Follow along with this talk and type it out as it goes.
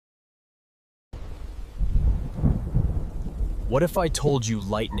What if I told you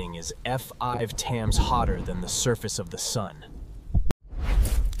lightning is F5 times hotter than the surface of the sun?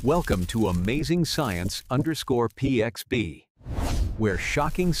 Welcome to Amazing Science _PXB, where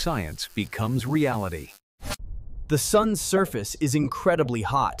shocking science becomes reality. The sun's surface is incredibly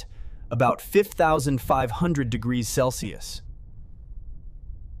hot, about 5,500 degrees Celsius.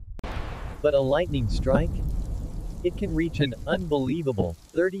 But a lightning strike? It can reach an unbelievable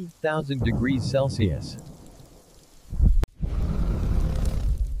 30,000 degrees Celsius.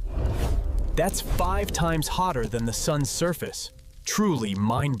 That's 5 times hotter than the sun's surface. Truly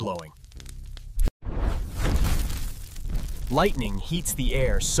mind-blowing. Lightning heats the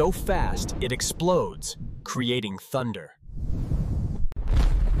air so fast it explodes, creating thunder.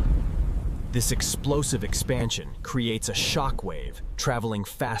 This explosive expansion creates a shock wave traveling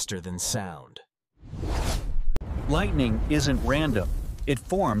faster than sound. Lightning isn't random. It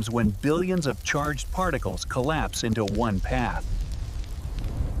forms when billions of charged particles collapse into one path.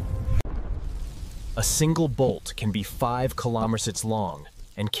 A single bolt can be 5 kilometers long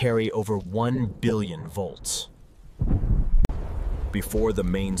and carry over 1 billion volts. Before the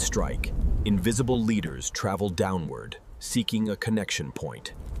main strike, invisible leaders travel downward, seeking a connection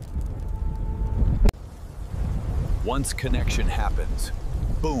point. Once connection happens,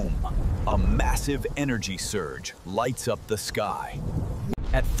 boom, a massive energy surge lights up the sky.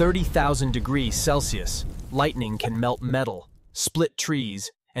 At 30,000 degrees Celsius, lightning can melt metal, split trees,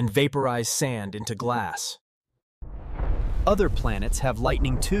 and vaporize sand into glass. Other planets have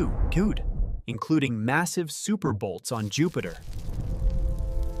lightning too, including massive superbolts on Jupiter.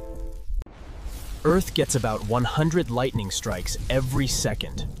 Earth gets about 100 lightning strikes every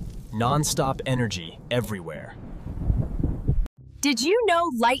second, non-stop energy everywhere. Did you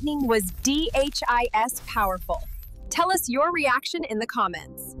know lightning was DHIS powerful? Tell us your reaction in the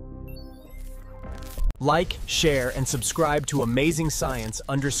comments. Like, share, and subscribe to Amazing Science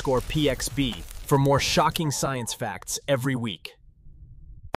 _PXB for more shocking science facts every week.